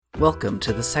Welcome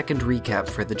to the second recap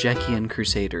for the Djekian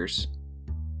Crusaders.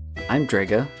 I'm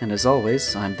Drega, and as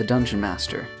always, I'm the Dungeon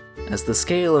Master. As the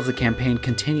scale of the campaign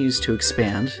continues to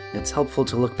expand, it's helpful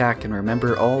to look back and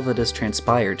remember all that has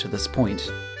transpired to this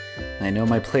point. I know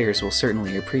my players will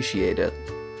certainly appreciate it.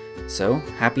 So,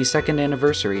 happy second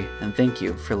anniversary, and thank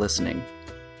you for listening.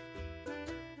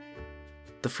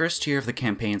 The first year of the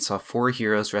campaign saw 4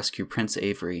 heroes rescue Prince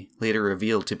Avery, later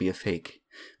revealed to be a fake.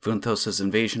 Vunthos'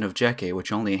 invasion of Djeke,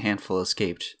 which only a handful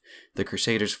escaped, the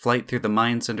Crusaders' flight through the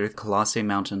mines under the Colossae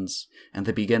Mountains, and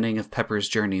the beginning of Pepper's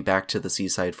journey back to the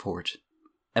Seaside Fort.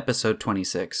 Episode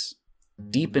 26.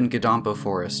 Deep in Gadampo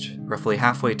Forest, roughly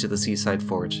halfway to the Seaside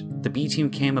Fort, the B-team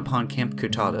came upon Camp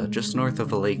Kutada just north of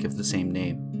the lake of the same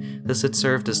name. This had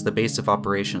served as the base of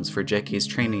operations for Djeke's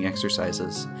training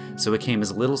exercises, so it came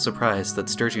as little surprise that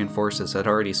Stygian forces had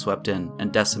already swept in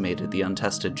and decimated the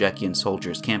untested Djekian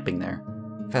soldiers camping there.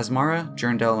 Phasmara,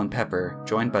 Jerndell, and Pepper,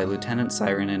 joined by Lieutenant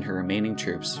Siren and her remaining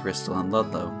troops, Ristel and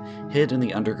Ludlow, hid in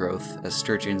the undergrowth as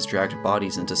Stygians dragged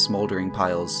bodies into smoldering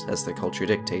piles, as their culture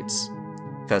dictates.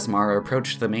 Phasmara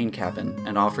approached the main cabin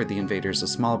and offered the invaders a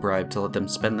small bribe to let them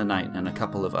spend the night in a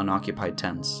couple of unoccupied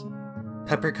tents.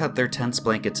 Pepper cut their tents'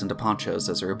 blankets into ponchos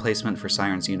as a replacement for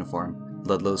Siren's uniform.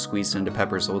 Ludlow squeezed into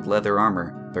Pepper's old leather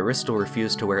armor, but Ristel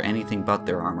refused to wear anything but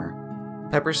their armor.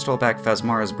 Pepper stole back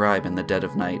Phasmara's bribe in the dead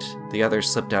of night. The others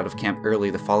slipped out of camp early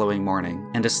the following morning,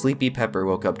 and a sleepy Pepper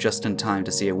woke up just in time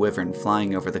to see a wyvern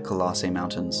flying over the Colossae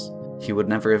Mountains. He would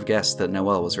never have guessed that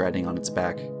Nerull was riding on its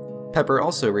back. Pepper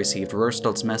also received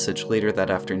Rorstelt's message later that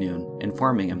afternoon,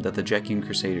 informing him that the Djekian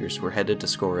Crusaders were headed to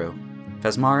Skoro.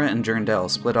 Phasmara and Jerndell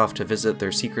split off to visit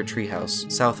their secret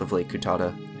treehouse south of Lake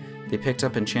Kutada. They picked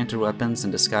up enchanted weapons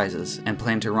and disguises, and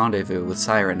planned to rendezvous with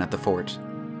Siren at the fort.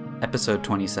 Episode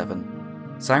 27.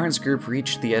 Siren's group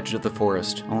reached the edge of the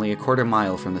forest, only a quarter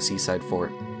mile from the Seaside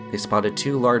Fort. They spotted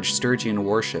 2 large Stygian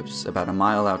warships about a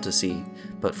mile out to sea,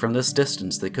 but from this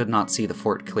distance they could not see the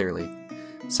fort clearly.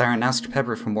 Siren asked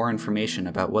Pepper for more information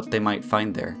about what they might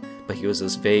find there, but he was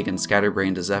as vague and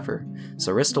scatterbrained as ever,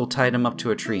 so Ristel tied him up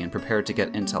to a tree and prepared to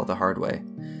get intel the hard way.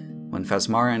 When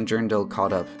Phasmara and Jerndell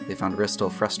caught up, they found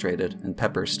Ristel frustrated and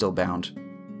Pepper still bound.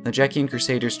 The Djekian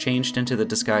Crusaders changed into the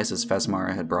disguises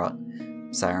Phasmara had brought.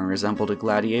 Siren resembled a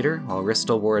gladiator, while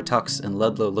Ristel wore a tux and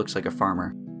Ludlow looked like a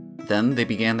farmer. Then they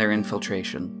began their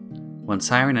infiltration. When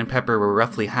Siren and Pepper were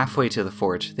roughly halfway to the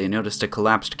fort, they noticed a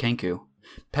collapsed Kenku.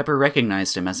 Pepper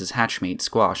recognized him as his hatchmate,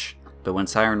 Squash, but when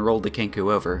Siren rolled the Kenku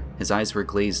over, his eyes were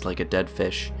glazed like a dead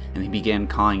fish, and he began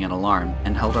cawing in alarm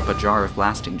and held up a jar of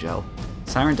blasting gel.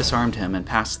 Siren disarmed him and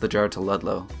passed the jar to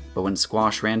Ludlow, but when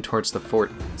Squash ran towards the fort,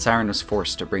 Siren was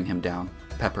forced to bring him down.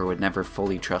 Pepper would never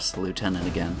fully trust the lieutenant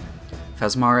again.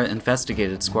 Phasmara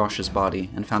investigated Squash's body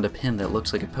and found a pin that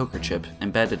looked like a poker chip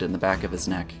embedded in the back of his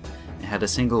neck. It had a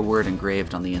single word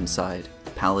engraved on the inside,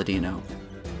 Paladino.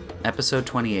 Episode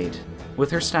 28.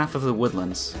 With her staff of the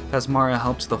woodlands, Phasmara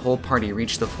helped the whole party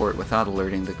reach the fort without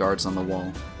alerting the guards on the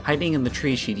wall. Hiding in the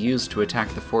tree she'd used to attack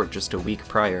the fort just a week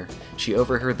prior, she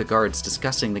overheard the guards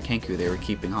discussing the Kenku they were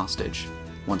keeping hostage.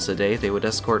 Once a day, they would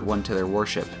escort one to their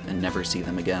warship and never see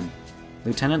them again.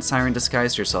 Lieutenant Siren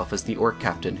disguised herself as the orc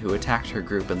captain who attacked her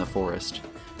group in the forest.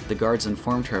 The guards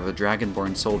informed her of a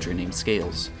dragonborn soldier named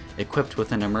Scales, equipped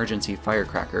with an emergency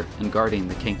firecracker and guarding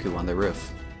the Kenku on the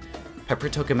roof. Pepper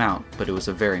took him out, but it was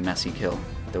a very messy kill.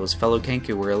 Though his fellow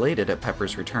Kenku were elated at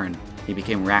Pepper's return, he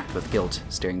became racked with guilt,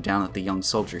 staring down at the young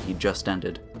soldier he'd just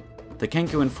ended. The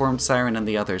Kenku informed Siren and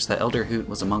the others that Elder Hoot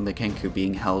was among the Kenku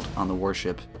being held on the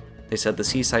warship. They said the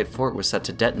Seaside Fort was set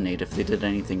to detonate if they did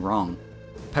anything wrong.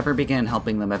 Pepper began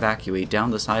helping them evacuate down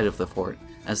the side of the fort,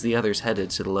 as the others headed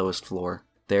to the lowest floor.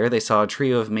 There they saw a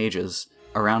trio of mages,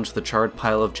 around the charred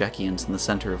pile of Djekians in the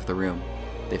center of the room.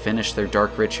 They finished their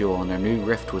dark ritual and a new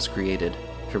rift was created,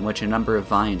 from which a number of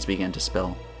vines began to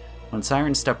spill. When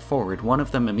Siren stepped forward, one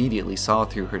of them immediately saw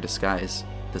through her disguise.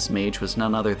 This mage was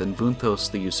none other than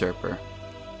Vunthos the Usurper.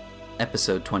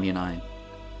 Episode 29.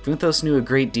 Vunthos knew a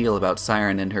great deal about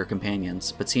Siren and her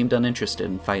companions, but seemed uninterested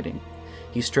in fighting.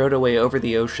 He strode away over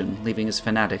the ocean, leaving his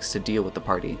fanatics to deal with the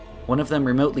party. One of them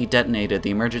remotely detonated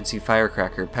the emergency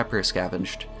firecracker Pepper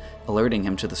scavenged, alerting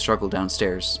him to the struggle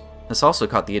downstairs. This also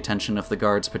caught the attention of the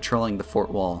guards patrolling the fort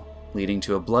wall, leading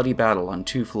to a bloody battle on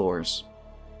 2 floors.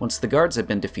 Once the guards had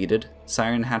been defeated,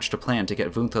 Siren hatched a plan to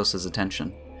get Vunthos'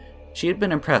 attention. She had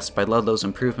been impressed by Ludlow's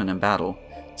improvement in battle,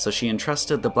 so she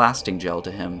entrusted the blasting gel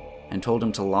to him and told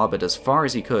him to lob it as far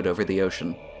as he could over the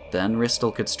ocean. Then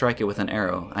Ristel could strike it with an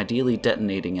arrow, ideally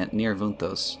detonating it near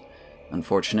Vunthos.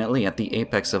 Unfortunately, at the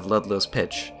apex of Ludlow's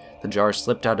pitch, the jar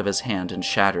slipped out of his hand and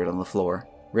shattered on the floor.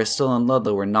 Ristel and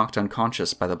Ludlow were knocked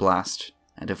unconscious by the blast,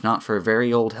 and if not for a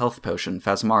very old health potion,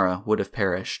 Phasmara would have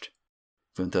perished.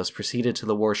 Vunthos proceeded to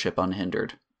the warship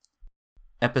unhindered.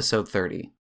 Episode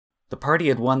 30. The party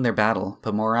had won their battle,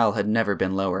 but morale had never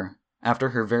been lower. After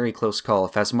her very close call,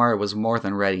 Phasmara was more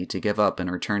than ready to give up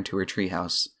and return to her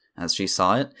treehouse. As she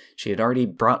saw it, she had already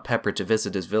brought Pepper to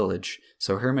visit his village,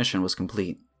 so her mission was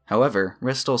complete. However,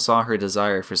 Ristel saw her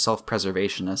desire for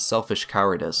self-preservation as selfish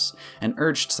cowardice, and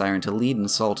urged Siren to lead an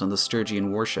assault on the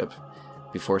Stygian warship.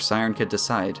 Before Siren could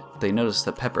decide, they noticed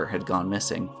that Pepper had gone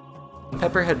missing.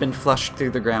 Pepper had been flushed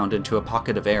through the ground into a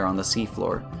pocket of air on the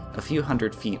seafloor, a few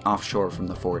hundred feet offshore from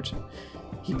the fort.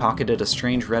 He pocketed a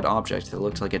strange red object that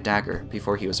looked like a dagger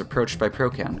before he was approached by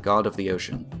Procan, god of the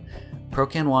ocean.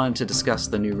 Procan wanted to discuss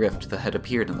the new rift that had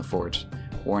appeared in the fort,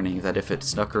 warning that if it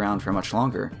stuck around for much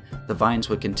longer, the vines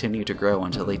would continue to grow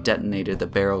until they detonated the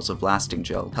barrels of blasting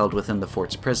gel held within the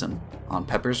fort's prison. On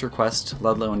Pepper's request,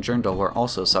 Ludlow and Jerndal were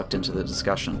also sucked into the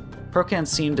discussion. Procan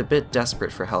seemed a bit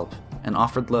desperate for help, and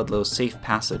offered Ludlow safe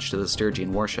passage to the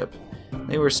Stygian warship.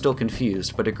 They were still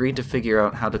confused, but agreed to figure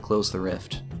out how to close the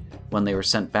rift. When they were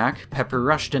sent back, Pepper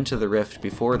rushed into the rift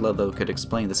before Ludlow could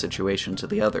explain the situation to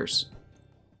the others.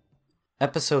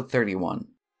 Episode 31.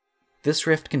 This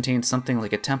rift contained something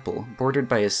like a temple, bordered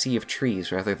by a sea of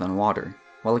trees rather than water.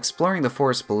 While exploring the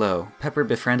forest below, Pepper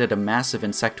befriended a massive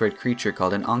insectoid creature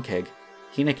called an Ankeg.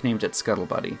 He nicknamed it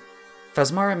Scuttlebuddy.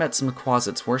 Phasmara met some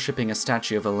Quasits worshipping a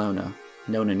statue of Alona,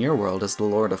 known in your world as the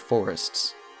Lord of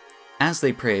Forests. As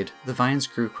they prayed, the vines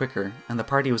grew quicker, and the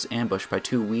party was ambushed by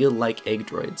two wheel-like egg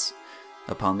droids.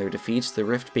 Upon their defeat, the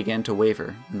rift began to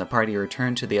waver, and the party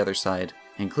returned to the other side,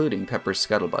 including Pepper's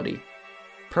Scuttlebuddy.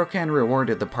 Procan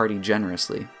rewarded the party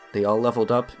generously. They all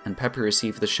leveled up, and Pepper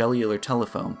received the cellular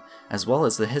telephone, as well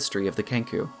as the history of the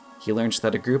Kenku. He learned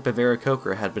that a group of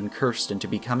Aarakocra had been cursed into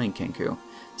becoming Kenku,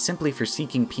 simply for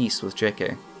seeking peace with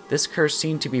Djeke. This curse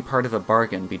seemed to be part of a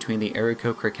bargain between the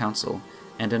Aarakocra Council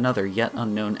and another yet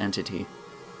unknown entity.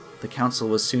 The council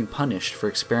was soon punished for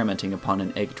experimenting upon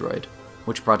an egg droid,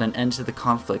 which brought an end to the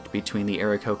conflict between the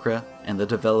Aarakocra and the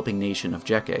developing nation of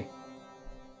Djeke.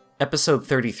 Episode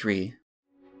 33.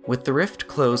 With the rift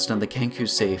closed and the Kenku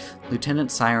safe,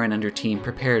 Lieutenant Siren and her team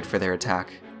prepared for their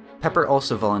attack. Pepper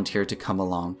also volunteered to come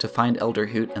along to find Elder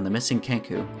Hoot and the missing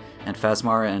Kenku, and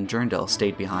Phasmara and Jerndal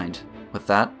stayed behind. With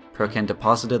that, Procan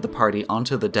deposited the party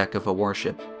onto the deck of a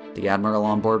warship. The admiral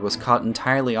on board was caught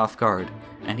entirely off guard,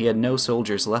 and he had no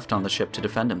soldiers left on the ship to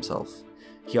defend himself.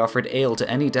 He offered ale to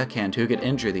any deckhand who could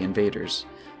injure the invaders,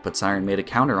 but Siren made a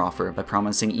counteroffer by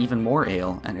promising even more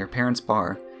ale and her parents'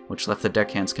 bar, which left the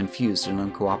deckhands confused and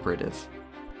uncooperative.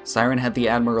 Siren had the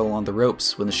admiral on the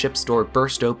ropes when the ship's door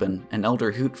burst open and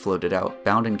Elder Hoot floated out,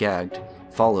 bound and gagged,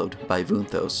 followed by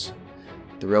Vunthos.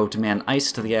 The robed man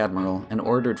iced the admiral and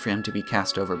ordered for him to be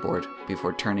cast overboard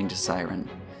before turning to Siren.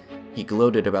 He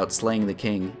gloated about slaying the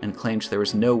king and claimed there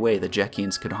was no way the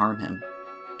Djekians could harm him.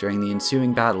 During the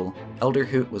ensuing battle, Elder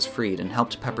Hoot was freed and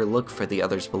helped Pepper look for the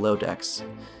others below decks.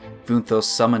 Vunthos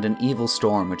summoned an evil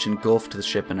storm which engulfed the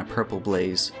ship in a purple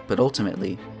blaze, but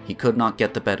ultimately, he could not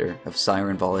get the better of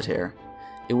Siren Volitaire.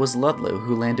 It was Ludlow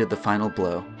who landed the final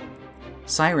blow.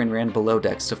 Siren ran below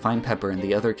decks to find Pepper and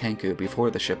the other Kenku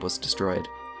before the ship was destroyed.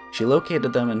 She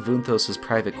located them in Vunthos'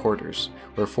 private quarters,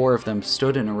 where 4 of them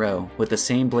stood in a row with the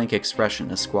same blank expression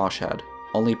as Squash had.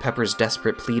 Only Pepper's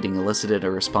desperate pleading elicited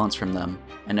a response from them,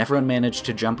 and everyone managed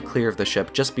to jump clear of the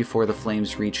ship just before the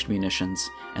flames reached munitions,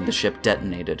 and the ship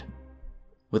detonated.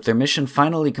 With their mission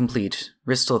finally complete,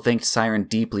 Ristel thanked Siren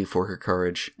deeply for her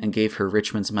courage, and gave her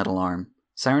Richmond's metal arm.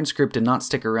 Siren's group did not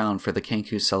stick around for the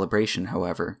Kenku celebration,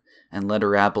 however, and led a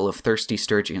rabble of thirsty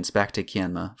Stygians back to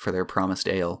Kienma for their promised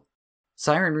ale.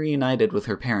 Siren reunited with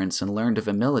her parents and learned of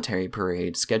a military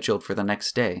parade scheduled for the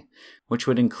next day, which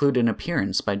would include an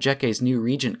appearance by Djeke's new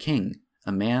regent king,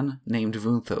 a man named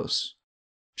Vunthos.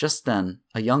 Just then,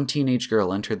 a young teenage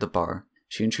girl entered the bar.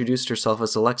 She introduced herself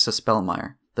as Alexa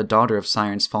Spellmeyer, the daughter of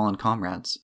Siren's fallen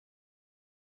comrades.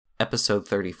 Episode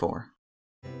 34.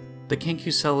 The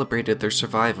Kenku celebrated their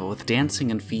survival with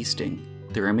dancing and feasting.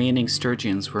 The remaining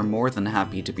Stygians were more than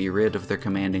happy to be rid of their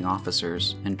commanding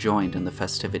officers and joined in the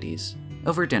festivities.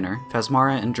 Over dinner,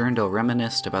 Phasmara and Jerndal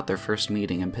reminisced about their first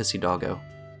meeting in Pisidoggo.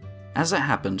 As it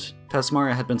happened,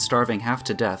 Phasmara had been starving half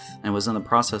to death and was in the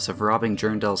process of robbing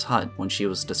Jerndal's hut when she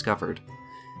was discovered.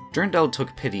 Jerndal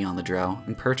took pity on the drow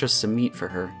and purchased some meat for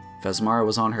her. Phasmara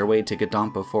was on her way to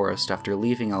Gadampo Forest after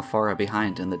leaving Alfara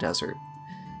behind in the desert.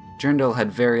 Jerndal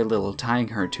had very little tying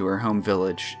her to her home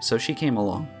village, so she came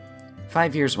along.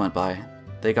 5 years went by.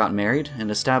 They got married and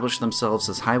established themselves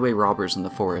as highway robbers in the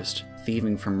forest,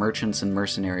 thieving from merchants and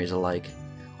mercenaries alike.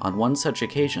 On one such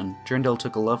occasion, Drindel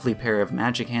took a lovely pair of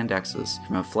magic hand axes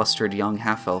from a flustered young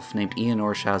half-elf named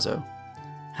Eonor Shazo.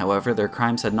 However, their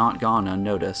crimes had not gone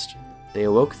unnoticed. They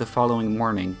awoke the following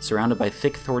morning, surrounded by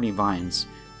thick thorny vines,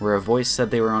 where a voice said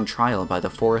they were on trial by the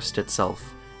forest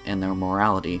itself, and their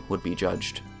morality would be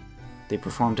judged. They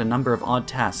performed a number of odd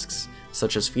tasks,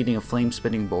 such as feeding a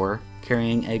flame-spitting boar,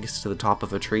 carrying eggs to the top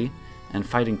of a tree, and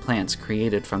fighting plants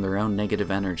created from their own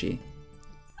negative energy.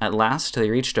 At last, they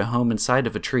reached a home inside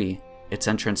of a tree, its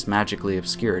entrance magically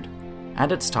obscured.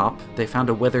 At its top, they found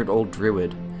a withered old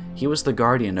druid. He was the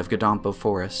guardian of Godampo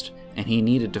Forest, and he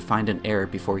needed to find an heir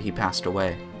before he passed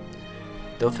away.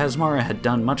 Though Phasmara had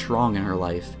done much wrong in her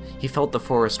life, he felt the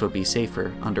forest would be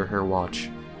safer under her watch.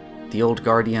 The old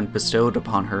guardian bestowed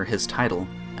upon her his title,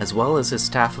 as well as his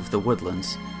staff of the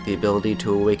woodlands, the ability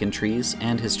to awaken trees,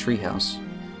 and his treehouse.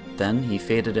 Then he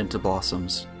faded into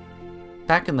blossoms.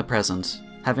 Back in the present,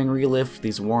 having relived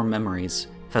these warm memories,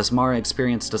 Phasmara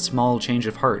experienced a small change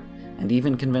of heart, and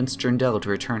even convinced Drindel to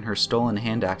return her stolen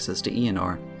hand axes to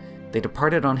Eonor. They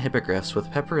departed on hippogriffs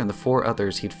with Pepper and the 4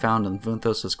 others he'd found in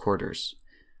Vunthos' quarters.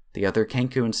 The other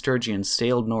Kenku and Sturgians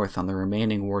sailed north on the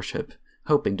remaining warship,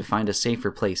 hoping to find a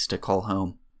safer place to call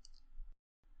home.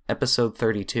 Episode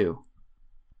 32.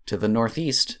 To the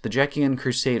northeast, the Djekian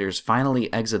Crusaders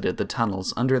finally exited the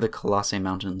tunnels under the Colossae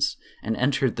Mountains and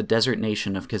entered the desert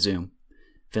nation of Kazum.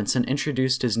 Vincent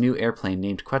introduced his new airplane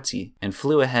named Quetzi and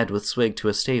flew ahead with Swig to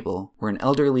a stable where an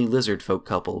elderly lizard folk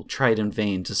couple tried in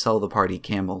vain to sell the party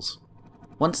camels.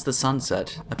 Once the sun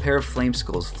set, a pair of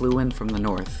flameskulls flew in from the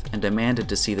north and demanded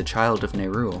to see the child of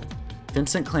Nerull.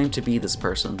 Vincent claimed to be this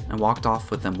person and walked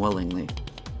off with them willingly.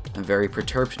 A very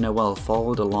perturbed Nerull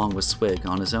followed along with Swig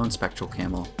on his own spectral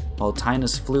camel, while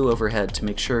Tinus flew overhead to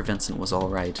make sure Vincent was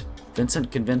alright. Vincent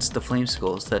convinced the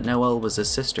flameskulls that Nerull was his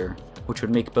sister, which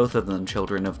would make both of them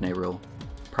children of Nerull.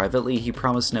 Privately, he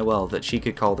promised Nerull that she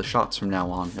could call the shots from now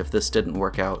on if this didn't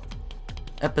work out.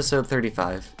 Episode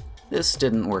 35. This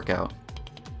didn't work out.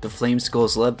 The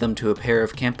flameskulls led them to a pair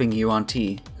of camping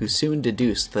Yuan-Ti, who soon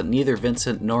deduced that neither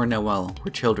Vincent nor Nerull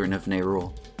were children of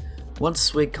Nerull. Once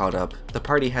Swig caught up, the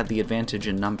party had the advantage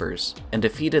in numbers, and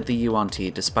defeated the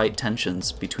Yuan-Ti despite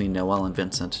tensions between Nerull and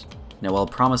Vincent. Nerull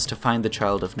promised to find the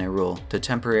child of Nerull to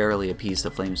temporarily appease the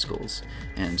flameskulls,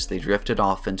 and they drifted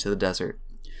off into the desert.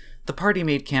 The party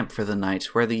made camp for the night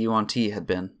where the Yuan-Ti had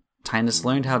been. Tinus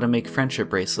learned how to make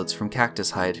friendship bracelets from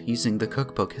cactus hide using the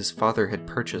cookbook his father had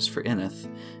purchased for Inith,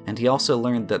 and he also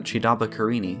learned that Chidaba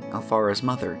Karini, Alfara's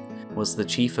mother, was the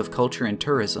chief of culture and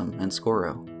tourism in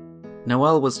Skoro.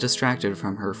 Nerull was distracted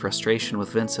from her frustration with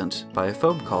Vincent by a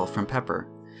phone call from Pepper.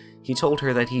 He told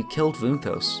her that he'd killed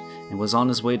Vunthos and was on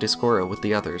his way to Skoro with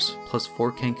the others, plus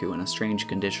 4 Kenku in a strange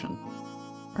condition.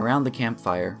 Around the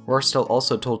campfire, Rorstel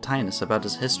also told Tinus about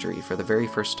his history for the very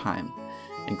first time,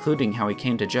 including how he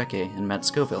came to Djeke and met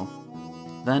Scoville.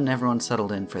 Then everyone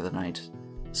settled in for the night.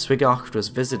 Swigocht was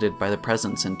visited by the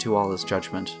presence in Tuala's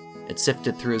judgment. It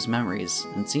sifted through his memories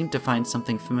and seemed to find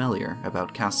something familiar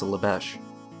about Castle Labesh.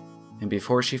 And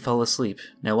before she fell asleep,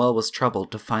 Nerull was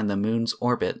troubled to find the moon's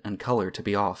orbit and color to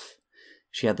be off.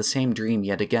 She had the same dream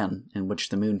yet again, in which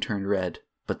the moon turned red,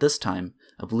 but this time,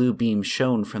 a blue beam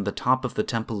shone from the top of the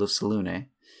Temple of Selune.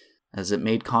 As it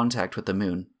made contact with the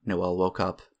moon, Nerull woke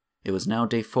up. It was now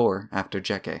day 4 after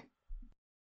Djeke.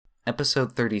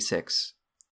 Episode 36.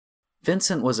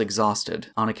 Vincent was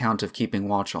exhausted on account of keeping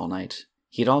watch all night.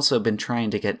 He'd also been trying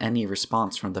to get any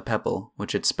response from the Pebble,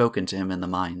 which had spoken to him in the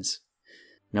mines.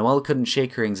 Nerull couldn't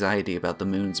shake her anxiety about the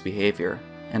moon's behavior,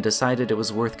 and decided it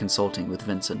was worth consulting with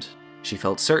Vincent. She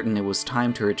felt certain it was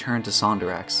time to return to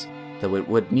Sonderax, though it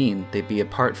would mean they'd be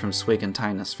apart from Swig and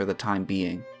Tinus for the time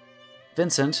being.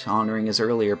 Vincent, honoring his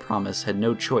earlier promise, had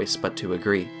no choice but to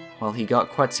agree. While he got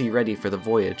Quetzi ready for the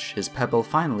voyage, his Pebble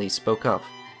finally spoke up,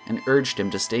 and urged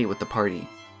him to stay with the party.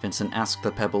 Vincent asked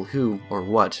the Pebble who or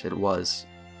what it was.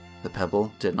 The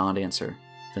Pebble did not answer.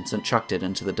 Vincent chucked it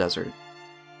into the desert.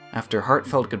 After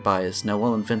heartfelt goodbyes,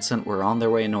 Nerull and Vincent were on their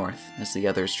way north, as the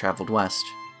others traveled west.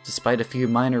 Despite a few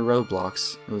minor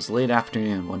roadblocks, it was late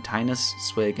afternoon when Tinus,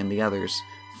 Swig, and the others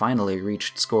finally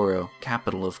reached Skoro,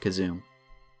 capital of Kazum.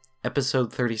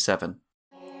 Episode 37.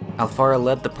 Alfara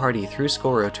led the party through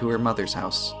Skoro to her mother's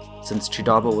house. Since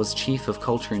Chidaba was chief of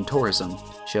culture and tourism,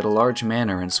 she had a large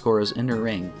manor in Skoro's inner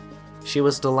ring. She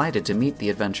was delighted to meet the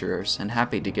adventurers and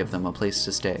happy to give them a place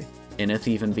to stay. Inith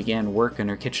even began work in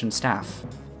her kitchen staff.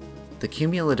 The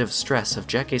cumulative stress of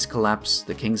Djeke's collapse,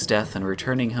 the king's death, and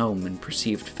returning home in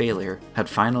perceived failure had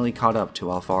finally caught up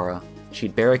to Alfara.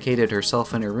 She'd barricaded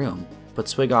herself in her room, but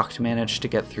Swigocht managed to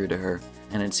get through to her,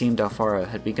 and it seemed Alfara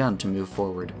had begun to move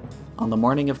forward. On the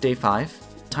morning of day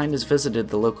 5, Tinus visited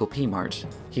the local P-Mart.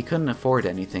 He couldn't afford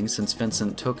anything since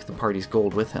Vincent took the party's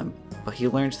gold with him, but he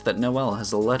learned that Nerull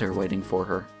has a letter waiting for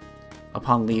her.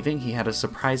 Upon leaving, he had a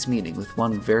surprise meeting with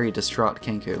one very distraught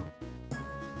Kenku.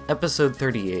 Episode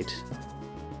 38.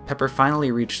 Pepper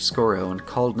finally reached Skoro and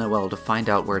called Nerull to find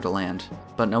out where to land,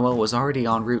 but Nerull was already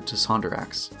en route to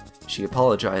Sonderax. She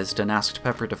apologized and asked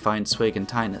Pepper to find Swig and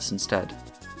Tinus instead.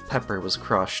 Pepper was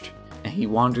crushed, and he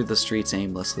wandered the streets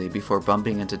aimlessly before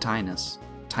bumping into Tinus.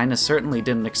 Tinus certainly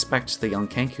didn't expect the young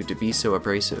Kenku to be so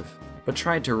abrasive, but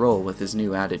tried to roll with his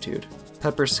new attitude.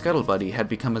 Pepper's scuttle buddy had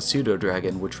become a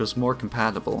pseudo-dragon which was more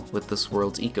compatible with this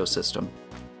world's ecosystem.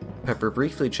 Pepper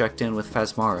briefly checked in with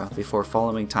Phasmara before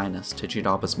following Tinus to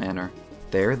Jidaba's manor.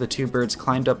 There, the two birds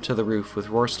climbed up to the roof with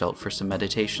Rorstelt for some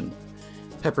meditation.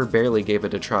 Pepper barely gave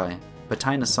it a try, but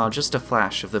Tinus saw just a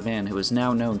flash of the man who was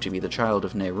now known to be the child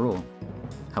of Nerull.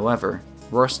 However,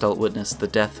 Rorstelt witnessed the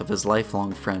death of his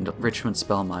lifelong friend Richmond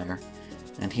Spellmeyer,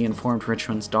 and he informed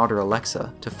Richmond's daughter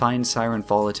Alexa to find Siren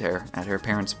Volitaire at her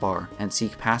parents' bar and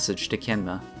seek passage to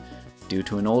Kienma. Due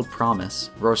to an old promise,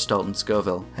 Rorstelt and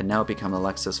Scoville had now become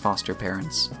Alexa's foster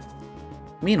parents.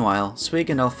 Meanwhile, Swig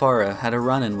and Alfara had a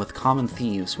run-in with common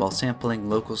thieves while sampling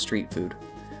local street food.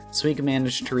 Swig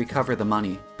managed to recover the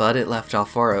money, but it left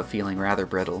Alfara feeling rather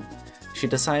brittle. She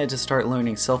decided to start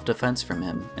learning self-defense from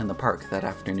him in the park that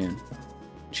afternoon.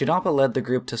 Jidaba led the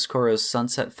group to Skoro's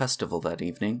Sunset Festival that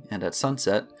evening, and at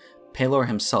sunset, Pelor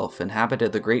himself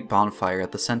inhabited the great bonfire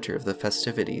at the center of the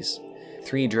festivities.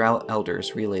 3 Drow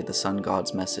elders relayed the sun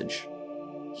god's message.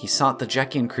 He sought the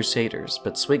Djekian Crusaders,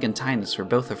 but Swig and Tinus were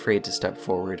both afraid to step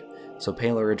forward, so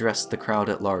Pelor addressed the crowd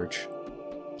at large.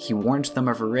 He warned them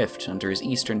of a rift under his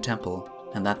eastern temple,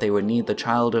 and that they would need the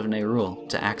Child of Nerull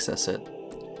to access it.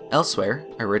 Elsewhere,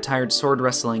 a retired sword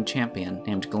wrestling champion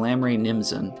named Glamray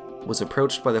Nimzin was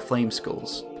approached by the Flame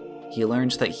Skulls. He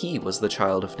learned that he was the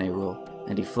Child of Nerull,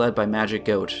 and he fled by magic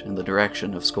goat in the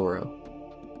direction of Skoro.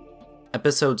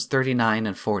 Episodes 39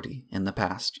 and 40 in the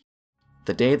past.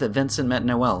 The day that Vincent met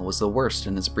Nerull was the worst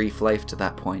in his brief life to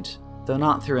that point, though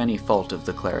not through any fault of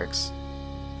the clerics.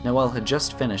 Nerull had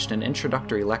just finished an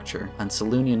introductory lecture on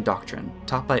Selûnian doctrine,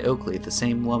 taught by Oakley, the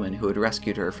same woman who had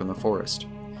rescued her from the forest.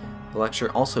 The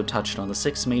lecture also touched on the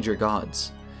 6 major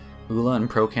gods: Ula and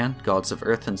Procan, gods of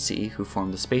earth and sea, who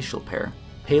form the spatial pair;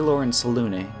 Pelor and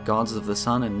Selûne, gods of the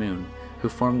sun and moon, who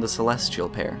form the celestial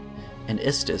pair; and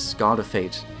Istis, god of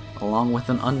fate, along with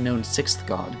an unknown 6th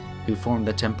god, who formed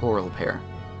the temporal pair.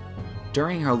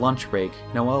 During her lunch break,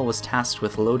 Nerull was tasked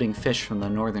with loading fish from the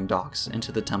northern docks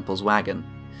into the temple's wagon.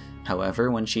 However,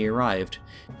 when she arrived,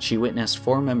 she witnessed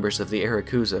 4 members of the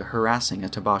Arakuza harassing a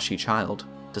Tabashi child.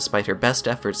 Despite her best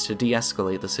efforts to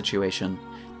de-escalate the situation,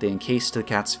 they encased the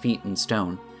cat's feet in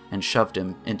stone and shoved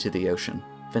him into the ocean.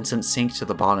 Vincent sank to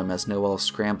the bottom as Nerull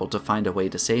scrambled to find a way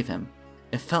to save him.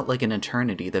 It felt like an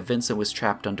eternity that Vincent was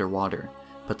trapped underwater,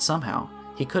 but somehow,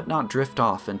 he could not drift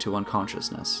off into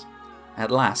unconsciousness.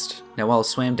 At last, Nerull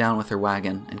swam down with her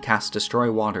wagon and cast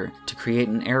Destroy Water to create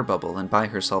an air bubble and buy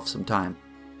herself some time.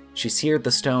 She seared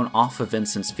the stone off of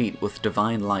Vincent's feet with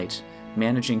divine light,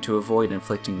 managing to avoid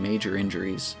inflicting major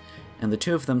injuries, and the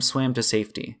two of them swam to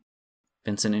safety.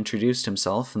 Vincent introduced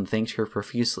himself and thanked her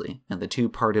profusely, and the two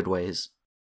parted ways.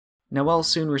 Nerull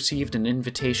soon received an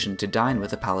invitation to dine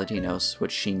with the Paladinos,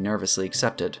 which she nervously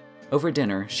accepted. Over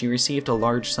dinner, she received a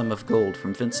large sum of gold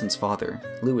from Vincent's father,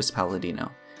 Louis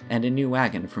Palladino, and a new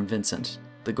wagon from Vincent.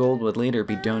 The gold would later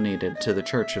be donated to the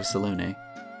Church of Selûne.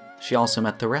 She also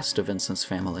met the rest of Vincent's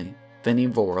family: Vinnie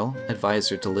Vorel,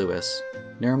 advisor to Louis;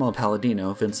 Nerull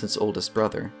Palladino, Vincent's oldest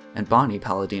brother; and Bonnie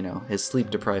Palladino, his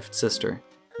sleep-deprived sister.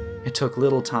 It took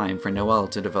little time for Nerull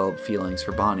to develop feelings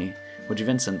for Bonnie, which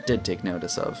Vincent did take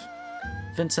notice of.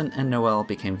 Vincent and Nerull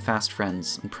became fast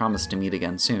friends and promised to meet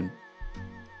again soon.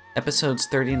 Episodes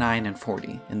 39 and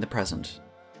 40 in the present.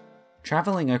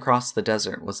 Traveling across the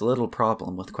desert was a little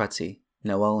problem with Quetzi.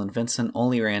 Nerull and Vincent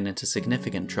only ran into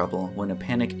significant trouble when a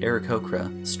panicked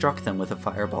Aarakocra struck them with a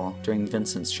fireball during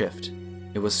Vincent's shift.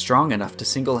 It was strong enough to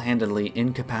single-handedly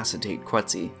incapacitate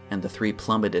Quetzi, and the 3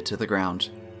 plummeted to the ground.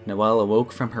 Nerull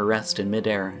awoke from her rest in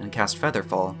midair and cast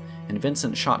Featherfall, and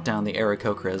Vincent shot down the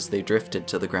Aarakocra as they drifted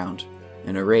to the ground.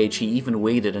 In a rage, he even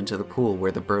waded into the pool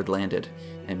where the bird landed,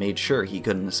 and made sure he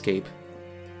couldn't escape.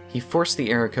 He forced the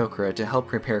Aarakocra to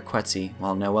help repair Quetzi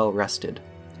while Nerull rested.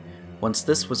 Once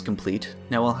this was complete,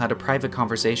 Nerull had a private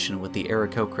conversation with the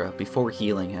Aarakocra before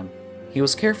healing him. He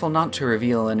was careful not to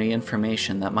reveal any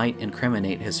information that might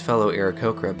incriminate his fellow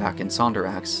Aarakocra back in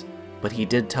Sonderax, but he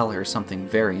did tell her something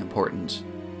very important.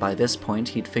 By this point,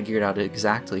 he'd figured out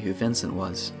exactly who Vincent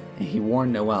was, and he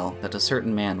warned Nerull that a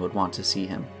certain man would want to see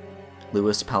him.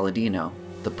 Louis Palladino,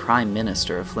 the Prime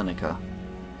Minister of Flinica.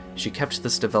 She kept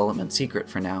this development secret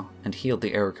for now, and healed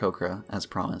the Aarakocra as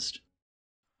promised.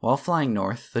 While flying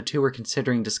north, the two were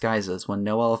considering disguises when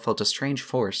Nerull felt a strange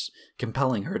force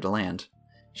compelling her to land.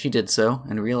 She did so,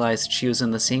 and realized she was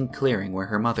in the same clearing where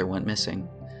her mother went missing.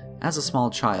 As a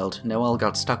small child, Nerull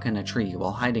got stuck in a tree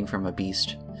while hiding from a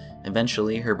beast.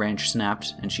 Eventually, her branch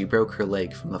snapped, and she broke her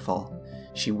leg from the fall.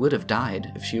 She would have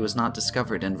died if she was not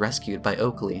discovered and rescued by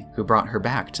Oakley, who brought her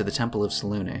back to the Temple of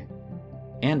Selûne.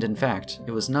 And in fact,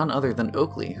 it was none other than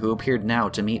Oakley who appeared now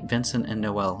to meet Vincent and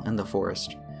Nerull in the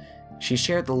forest. She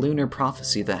shared the lunar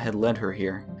prophecy that had led her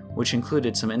here, which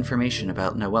included some information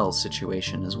about Nerull's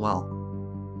situation as well.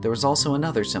 There was also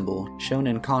another symbol, shown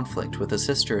in conflict with a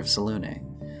sister of Selûne.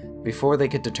 Before they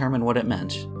could determine what it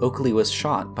meant, Oakley was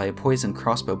shot by a poisoned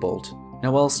crossbow bolt.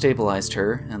 Nerull stabilized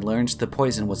her and learned the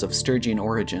poison was of Stygian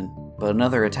origin, but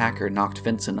another attacker knocked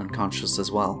Vincent unconscious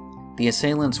as well. The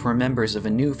assailants were members of a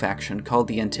new faction called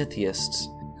the Antitheists,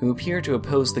 who appear to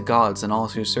oppose the gods and all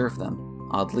who serve them.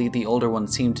 Oddly, the older one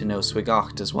seemed to know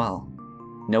Swigacht as well.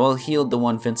 Nerull healed the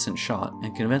one Vincent shot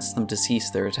and convinced them to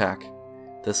cease their attack.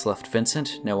 This left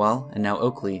Vincent, Nerull, and now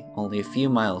Oakley only a few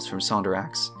miles from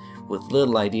Sonderax, with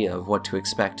little idea of what to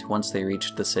expect once they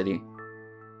reached the city.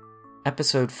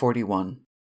 Episode 41.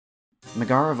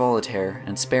 Megara Volataire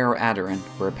and Sparrow Adoran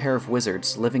were a pair of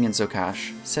wizards living in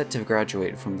Zokash, set to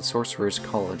graduate from the Sorcerer's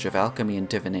College of Alchemy and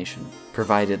Divination,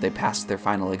 provided they passed their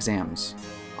final exams.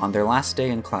 On their last day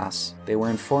in class, they were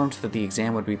informed that the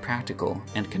exam would be practical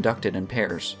and conducted in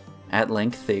pairs. At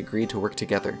length, they agreed to work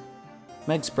together.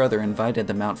 Meg's brother invited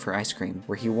them out for ice cream,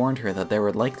 where he warned her that there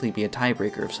would likely be a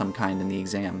tiebreaker of some kind in the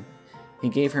exam. He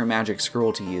gave her a magic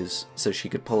scroll to use, so she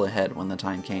could pull ahead when the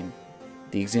time came.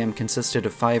 The exam consisted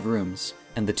of 5 rooms,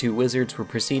 and the 2 wizards were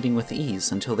proceeding with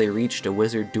ease until they reached a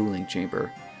wizard dueling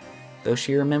chamber. Though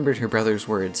she remembered her brother's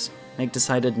words, Meg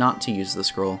decided not to use the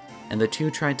scroll, and the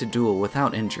 2 tried to duel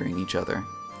without injuring each other.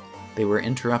 They were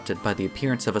interrupted by the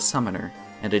appearance of a summoner,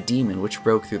 and a demon which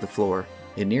broke through the floor.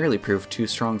 It nearly proved too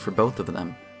strong for both of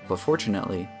them, but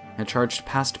fortunately, it charged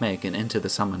past Meg and into the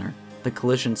summoner. The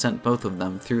collision sent both of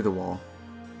them through the wall.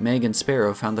 Meg and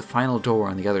Sparrow found the final door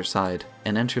on the other side,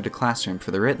 and entered a classroom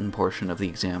for the written portion of the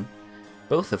exam.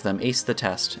 Both of them aced the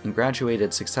test and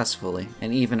graduated successfully,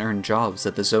 and even earned jobs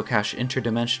at the Zokash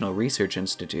Interdimensional Research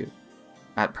Institute.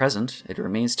 At present, it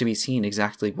remains to be seen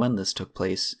exactly when this took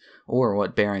place, or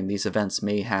what bearing these events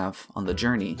may have on the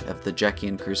journey of the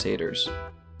Djekian Crusaders.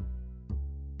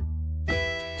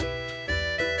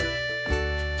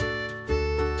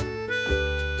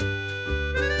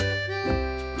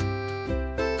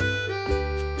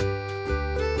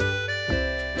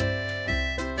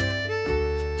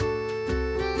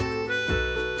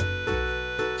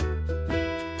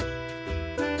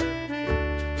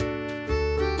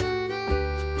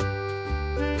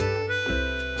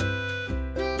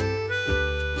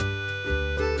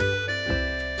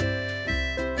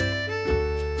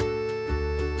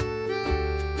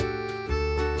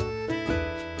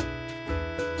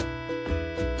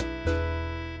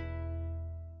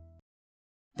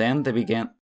 Then they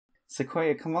began...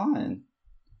 Sequoia, come on.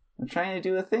 I'm trying to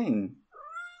do a thing.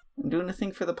 I'm doing a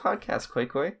thing for the podcast,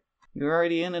 Koi. You're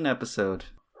already in an episode.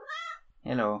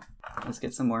 Hello. Let's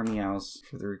get some more meows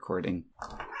for the recording.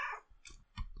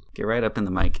 Get right up in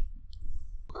the mic.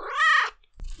 Oh,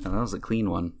 that was a clean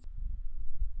one.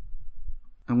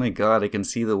 Oh my god, I can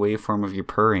see the waveform of your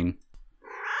purring.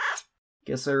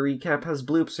 Guess our recap has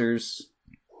bloopsers.